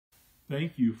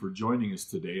Thank you for joining us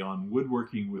today on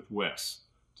Woodworking with Wes.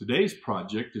 Today's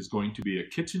project is going to be a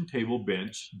kitchen table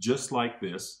bench just like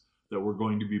this that we're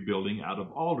going to be building out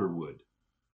of alder wood.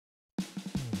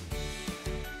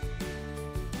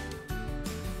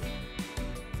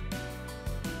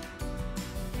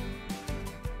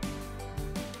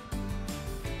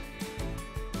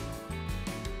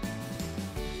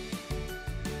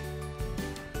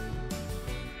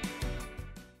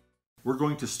 We're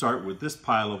going to start with this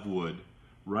pile of wood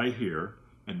right here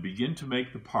and begin to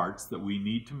make the parts that we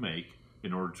need to make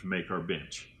in order to make our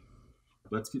bench.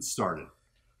 Let's get started.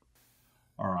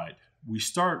 All right, we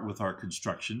start with our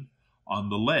construction on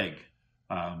the leg.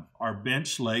 Our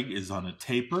bench leg is on a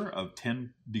taper of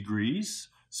 10 degrees.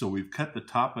 So we've cut the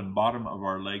top and bottom of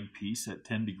our leg piece at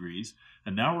 10 degrees.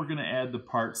 And now we're going to add the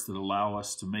parts that allow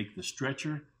us to make the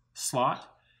stretcher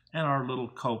slot and our little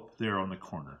cope there on the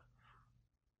corner.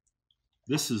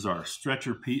 This is our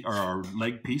stretcher piece, or our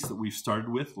leg piece that we've started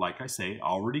with, like I say,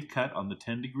 already cut on the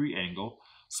 10-degree angle.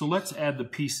 So let's add the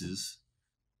pieces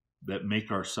that make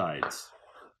our sides.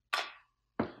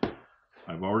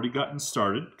 I've already gotten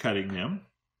started cutting them.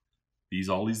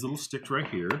 All these little sticks right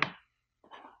here.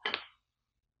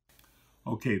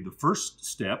 Okay, the first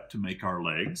step to make our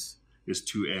legs is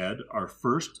to add our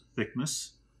first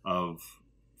thickness of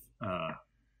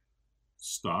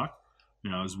stock.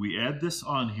 Now, as we add this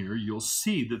on here, you'll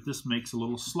see that this makes a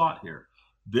little slot here.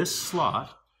 This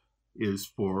slot is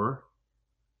for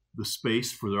the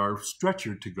space for our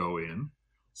stretcher to go in.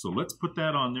 So let's put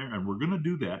that on there, and we're going to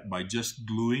do that by just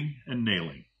gluing and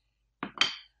nailing.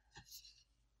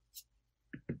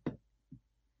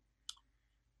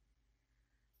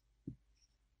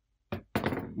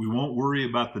 We won't worry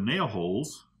about the nail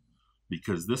holes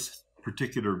because this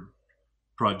particular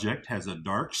project has a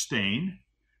dark stain.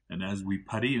 And as we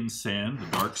putty and sand, the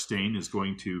dark stain is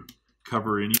going to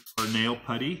cover any of our nail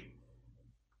putty.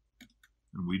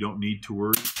 And we don't need to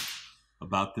worry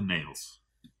about the nails.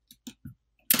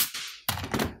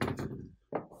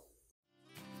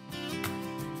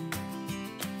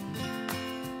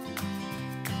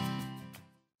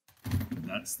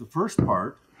 That's the first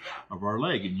part of our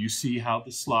leg. And you see how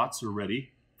the slots are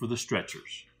ready for the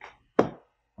stretchers.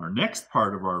 Our next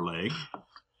part of our leg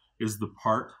is the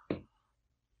part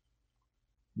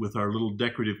with our little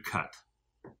decorative cut.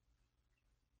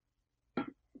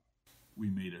 We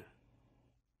made a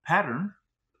pattern,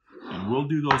 and we'll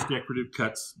do those decorative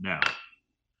cuts now.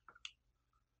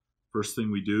 First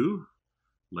thing we do,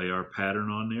 lay our pattern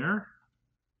on there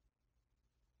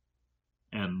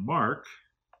and mark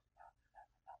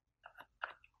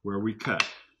where we cut,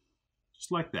 just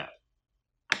like that.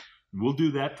 And we'll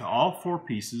do that to all 4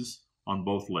 pieces on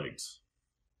both legs.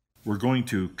 We're going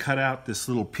to cut out this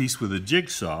little piece with a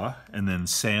jigsaw and then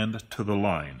sand to the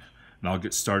line. And I'll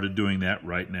get started doing that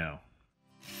right now.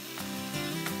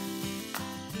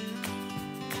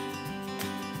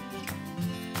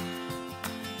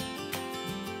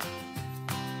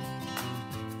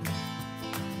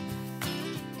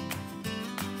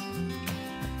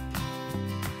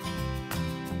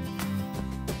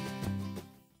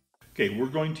 Okay, we're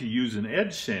going to use an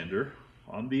edge sander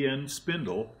on the end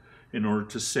spindle in order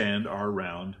to sand our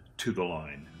round to the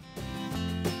line.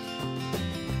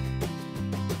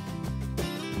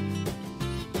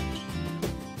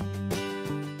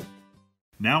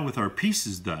 Now with our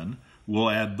pieces done, we'll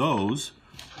add those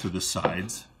to the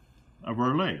sides of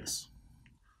our legs.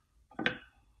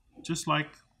 Just like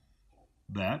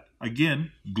that.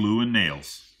 Again, glue and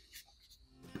nails.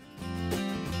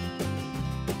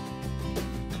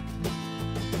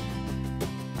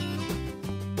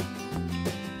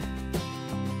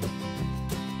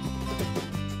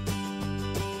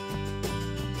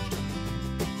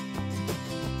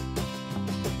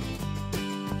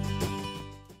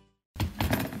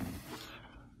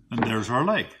 And there's our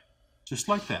leg, just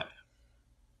like that,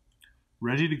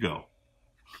 ready to go.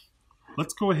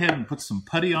 Let's go ahead and put some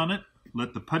putty on it,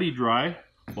 let the putty dry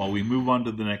while we move on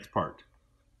to the next part.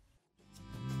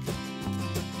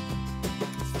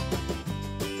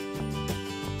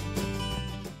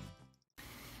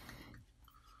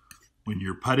 When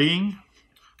you're puttying,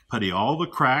 putty all the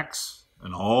cracks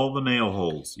and all the nail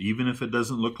holes, even if it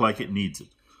doesn't look like it needs it.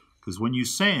 Because when you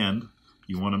sand,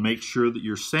 you want to make sure that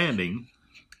you're sanding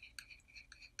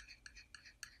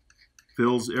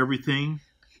fills everything,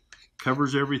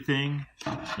 covers everything,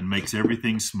 and makes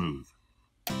everything smooth.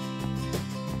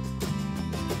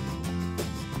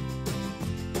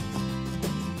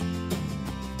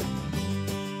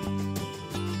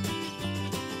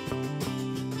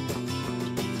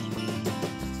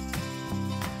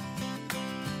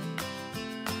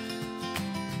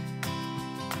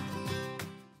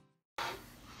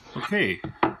 Okay,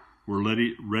 we're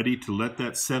ready to let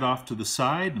that set off to the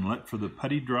side and let for the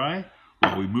putty dry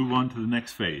while we move on to the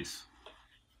next phase.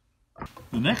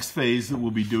 The next phase that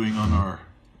we'll be doing on our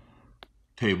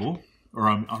table, or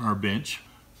on our bench,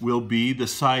 will be the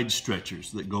side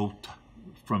stretchers that go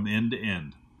from end to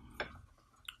end.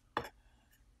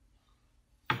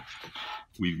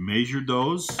 We've measured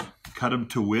those, cut them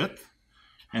to width,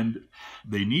 and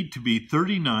they need to be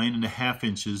 39.5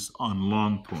 inches on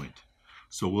long point.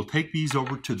 So we'll take these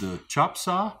over to the chop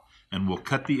saw and we'll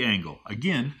cut the angle.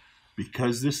 Again,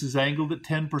 because this is angled at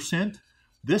 10%,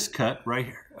 this cut right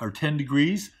here, or 10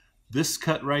 degrees, this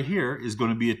cut right here is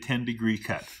going to be a 10-degree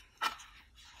cut.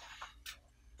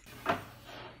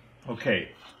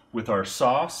 Okay, with our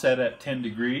saw set at 10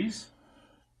 degrees,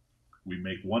 we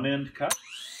make one end cut.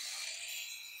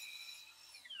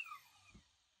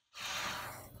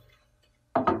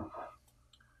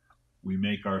 We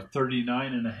make our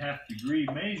 39.5 degree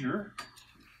measure.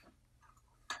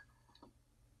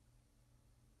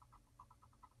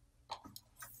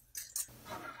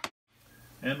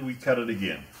 And we cut it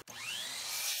again.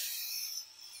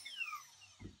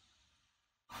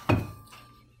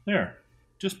 There,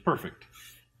 just perfect.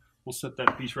 We'll set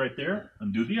that piece right there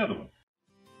and do the other one.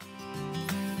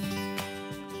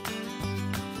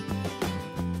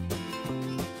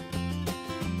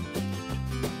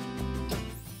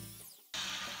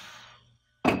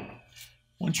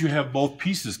 Once you have both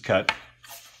pieces cut,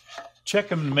 check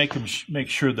them and make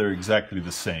sure they're exactly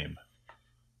the same.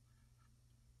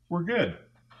 We're good.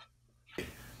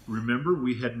 Remember,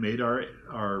 we had made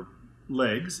our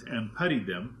legs and puttied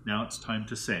them. Now it's time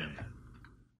to sand.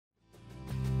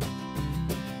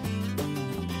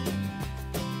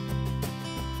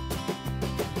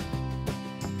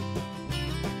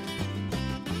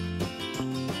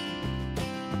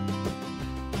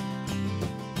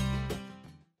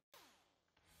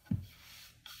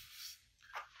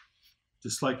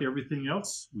 Just like everything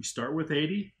else, we start with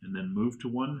 80 and then move to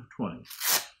 120.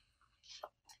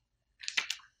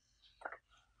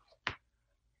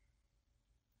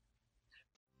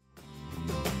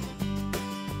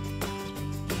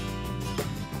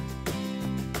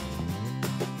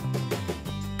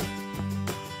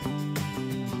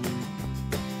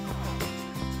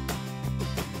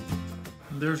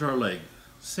 And there's our leg,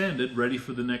 sanded, ready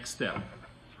for the next step.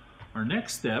 Our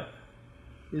next step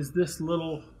is this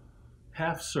little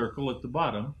half circle at the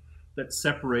bottom that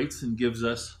separates and gives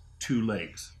us two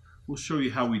legs. We'll show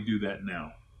you how we do that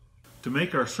now. To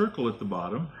make our circle at the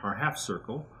bottom, our half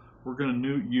circle, we're going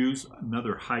to use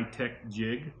another high-tech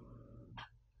jig,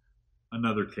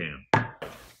 another cam.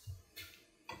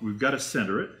 We've got to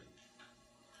center it.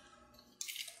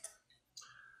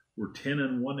 We're 10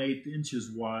 1/8 inches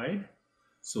wide,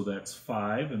 so that's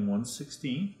 5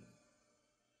 1/16.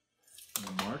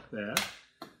 We'll mark that.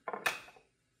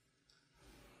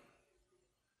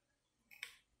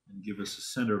 And give us a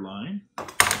center line.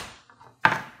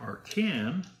 Our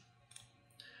can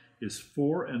is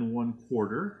 4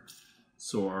 1/4,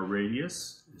 so our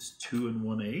radius is 2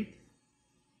 1/8.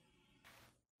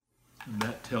 And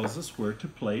that tells us where to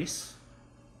place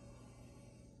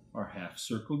our half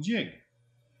circle jig.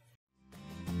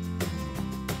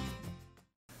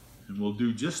 And we'll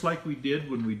do just like we did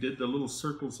when we did the little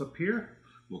circles up here.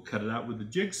 We'll cut it out with the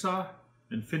jigsaw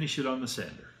and finish it on the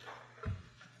sander.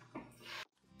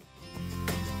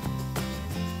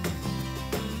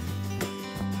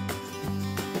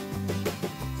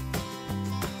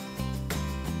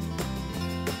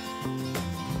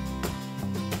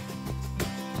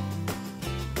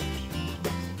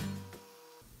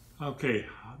 Okay,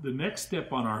 the next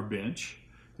step on our bench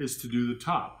is to do the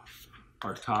top.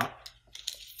 Our top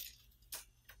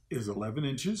is 11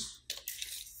 inches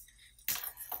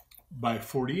by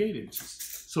 48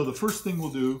 inches. So the first thing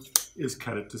we'll do is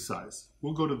cut it to size.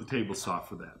 We'll go to the table saw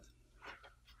for that.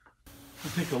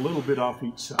 We'll take a little bit off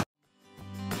each side.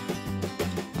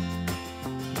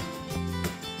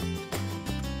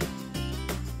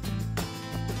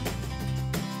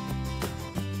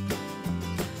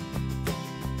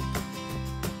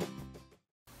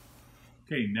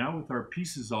 Okay, now with our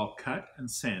pieces all cut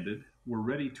and sanded, we're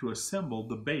ready to assemble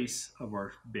the base of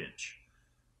our bench.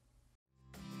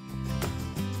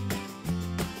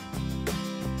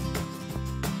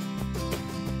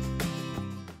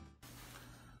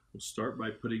 We'll start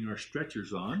by putting our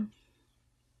stretchers on.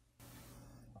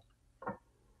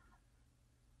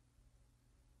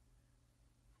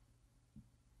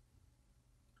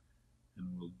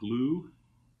 And we'll glue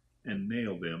and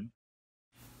nail them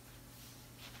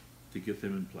to get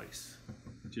them in place.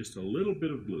 Just a little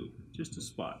bit of glue, just a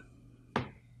spot.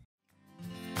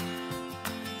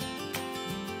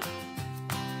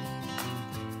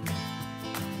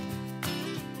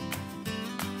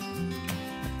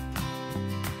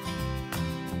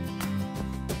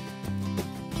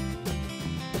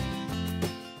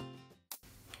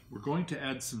 We're going to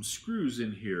add some screws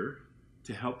in here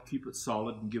to help keep it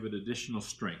solid and give it additional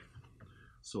strength.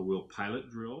 So we'll pilot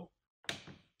drill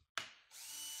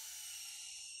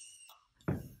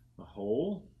a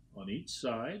hole on each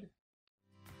side,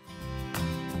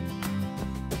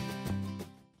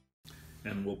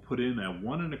 and we'll put in a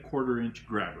 1 1/4 inch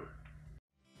grabber.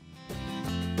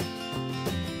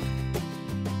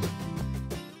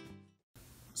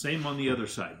 Same on the other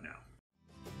side now.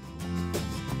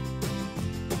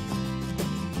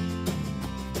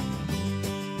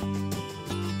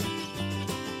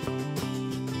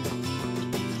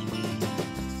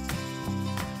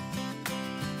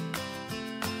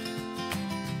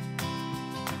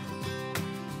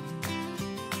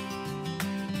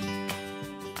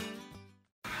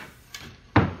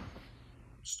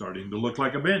 Starting to look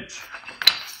like a bench.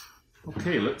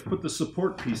 Okay, let's put the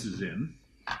support pieces in.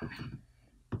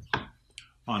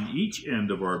 On each end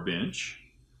of our bench,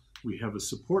 we have a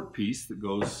support piece that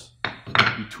goes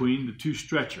between the two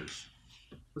stretchers.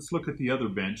 Let's look at the other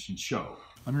bench and show.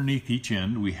 Underneath each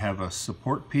end, we have a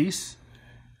support piece,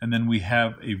 and then we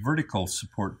have a vertical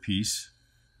support piece.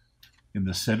 In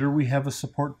the center, we have a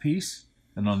support piece,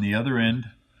 and on the other end,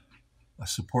 a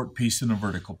support piece and a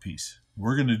vertical piece.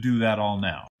 We're going to do that all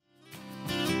now.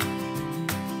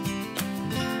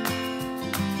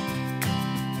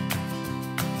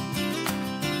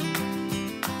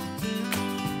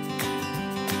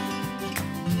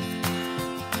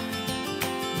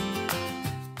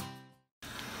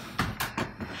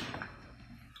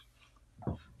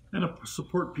 And a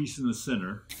support piece in the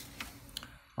center.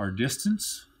 Our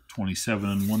distance,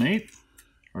 27 1/8.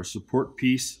 Our support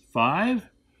piece, 5,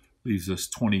 leaves us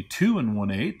 22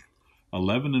 1/8.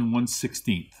 11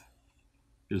 1/16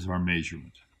 is our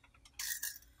measurement.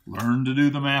 Learn to do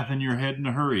the math in your head in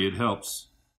a hurry, it helps.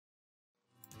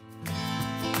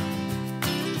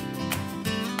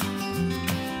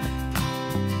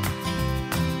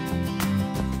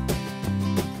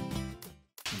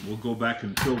 And we'll go back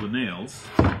and fill the nails.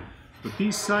 But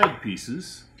these side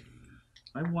pieces,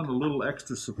 I want a little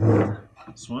extra support.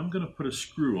 So I'm going to put a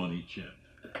screw on each end.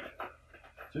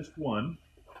 Just one.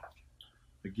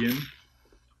 Again,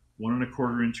 1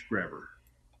 1/4 inch grabber.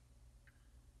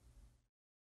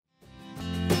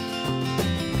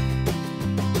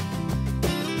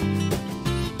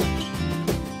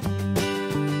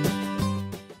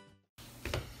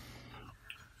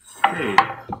 Okay,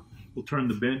 we'll turn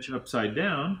the bench upside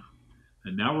down,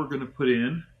 and now we're going to put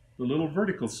in the little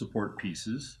vertical support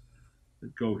pieces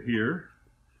that go here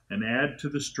and add to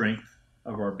the strength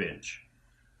of our bench.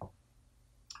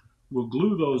 We'll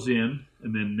glue those in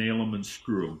and then nail them and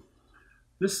screw them.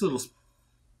 This little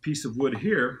piece of wood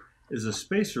here is a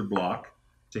spacer block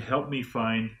to help me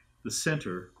find the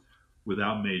center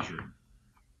without measuring.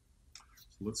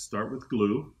 So let's start with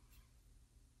glue.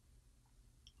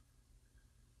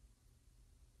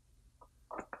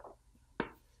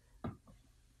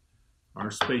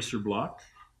 Our spacer block.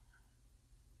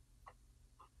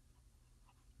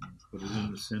 Put it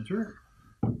in the center.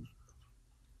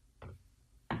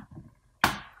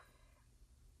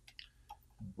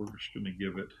 We're just going to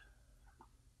give it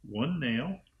one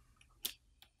nail,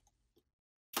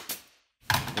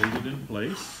 hold it in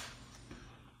place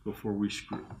before we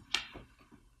screw.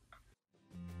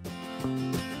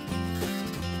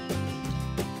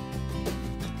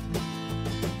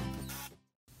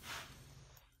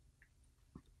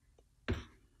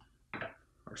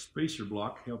 Our spacer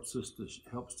block helps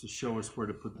to show us where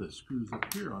to put the screws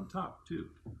up here on top too.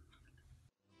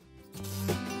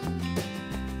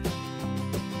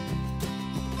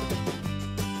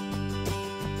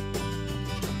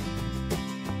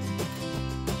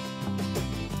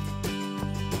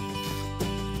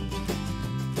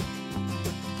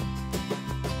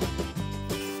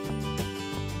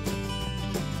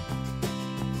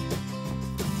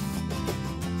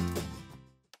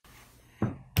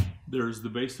 There's the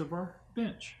base of our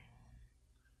bench,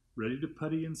 ready to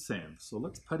putty and sand. So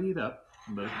let's putty it up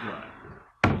and let it dry.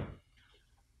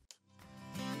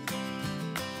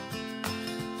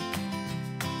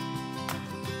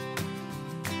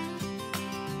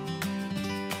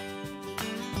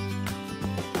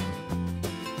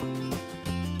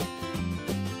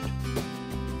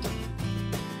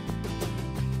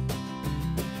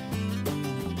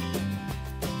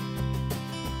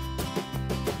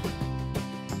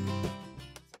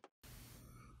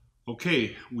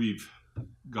 Okay, we've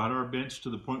got our bench to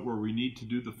the point where we need to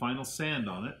do the final sand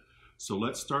on it. So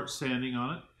let's start sanding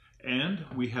on it. And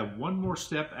we have one more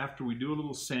step after we do a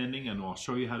little sanding, and I'll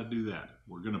show you how to do that.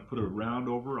 We're going to put a round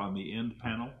over on the end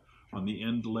panel, on the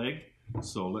end leg.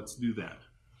 So let's do that.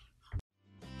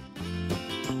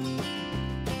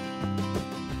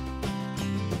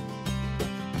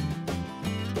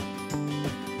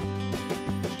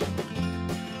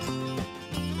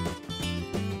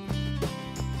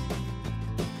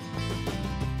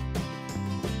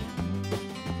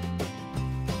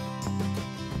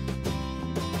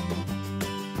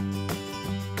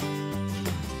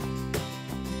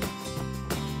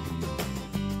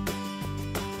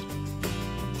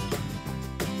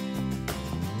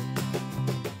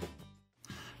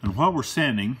 while we're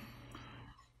sanding,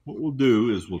 what we'll do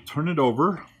is we'll turn it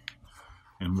over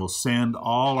and we'll sand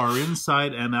all our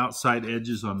inside and outside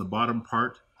edges on the bottom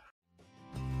part.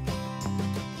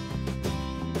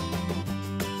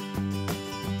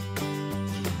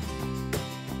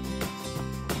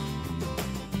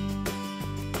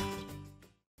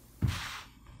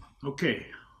 Okay,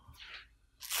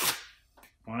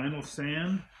 final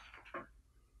sand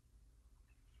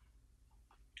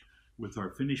with our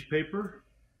finished paper,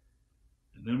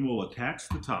 and then we'll attach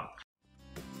the top.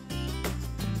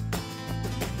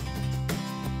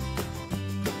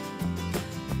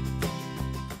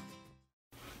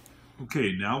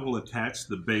 Okay, now we'll attach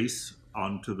the base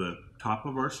onto the top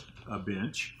of our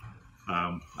bench.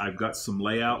 I've got some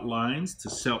layout lines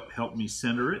to help me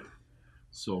center it.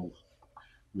 So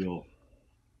we'll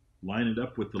line it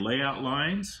up with the layout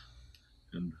lines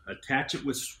and attach it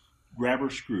with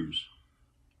grabber screws.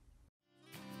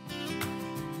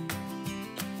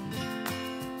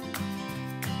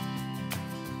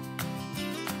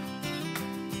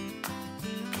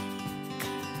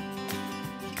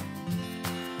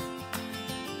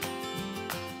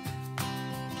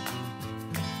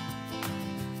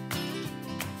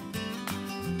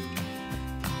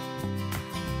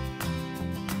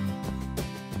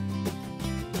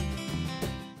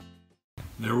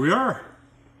 There we are.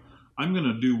 I'm going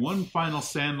to do one final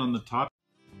sand on the top.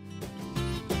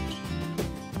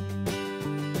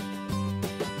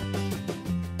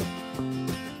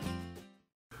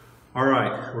 All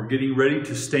right, we're getting ready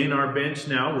to stain our bench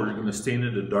now. We're going to stain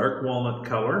it a dark walnut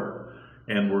color,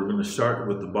 and we're going to start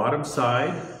with the bottom side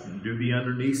and do the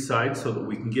underneath side so that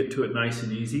we can get to it nice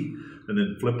and easy, and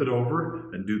then flip it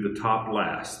over and do the top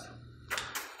last.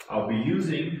 I'll be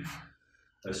using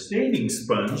a staining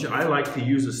sponge. I like to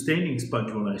use a staining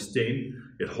sponge when I stain.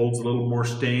 It holds a little more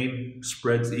stain,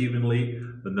 spreads evenly,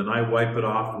 and then I wipe it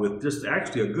off with just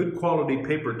actually a good quality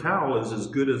paper towel is as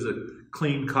good as a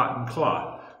clean cotton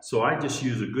cloth. So I just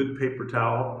use a good paper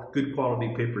towel, good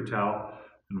quality paper towel,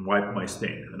 and wipe my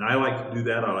stain. And I like to do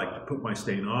that. I like to put my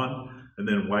stain on and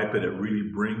then wipe it. It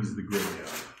really brings the grain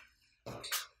out.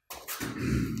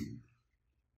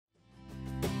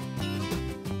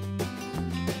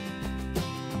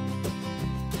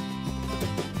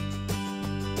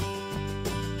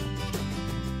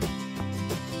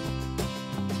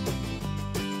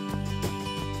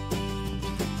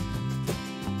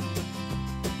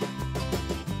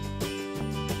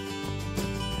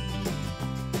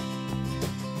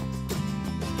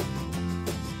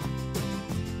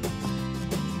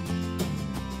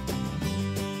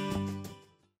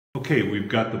 Okay, we've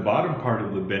got the bottom part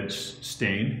of the bench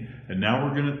stained, and now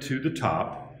we're going to the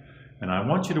top. And I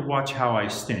want you to watch how I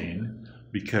stain,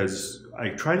 because I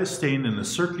try to stain in a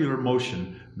circular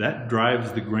motion. That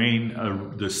drives the grain,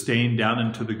 the stain down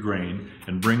into the grain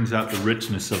and brings out the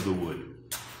richness of the wood.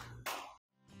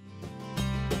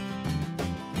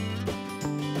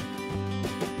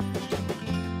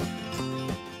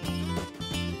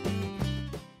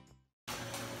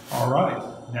 All right,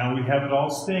 now we have it all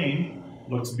stained.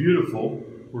 Looks beautiful.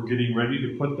 We're getting ready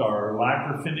to put our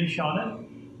lacquer finish on it.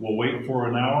 We'll wait for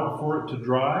an hour for it to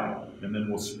dry, and then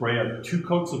we'll spray 2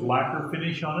 coats of lacquer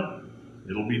finish on it.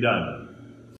 It'll be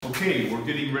done. Okay, we're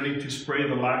getting ready to spray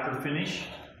the lacquer finish.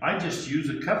 I just use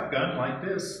a cup gun like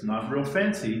this, not real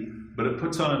fancy, but it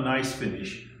puts on a nice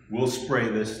finish. We'll spray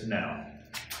this now.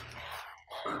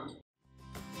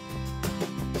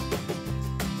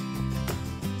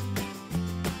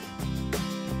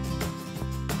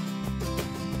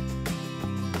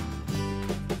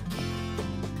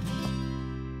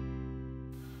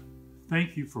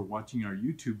 Thank you for watching our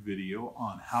YouTube video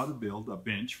on how to build a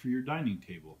bench for your dining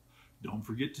table. Don't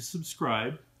forget to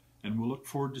subscribe, and we'll look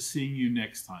forward to seeing you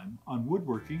next time on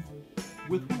Woodworking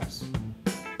with Wes.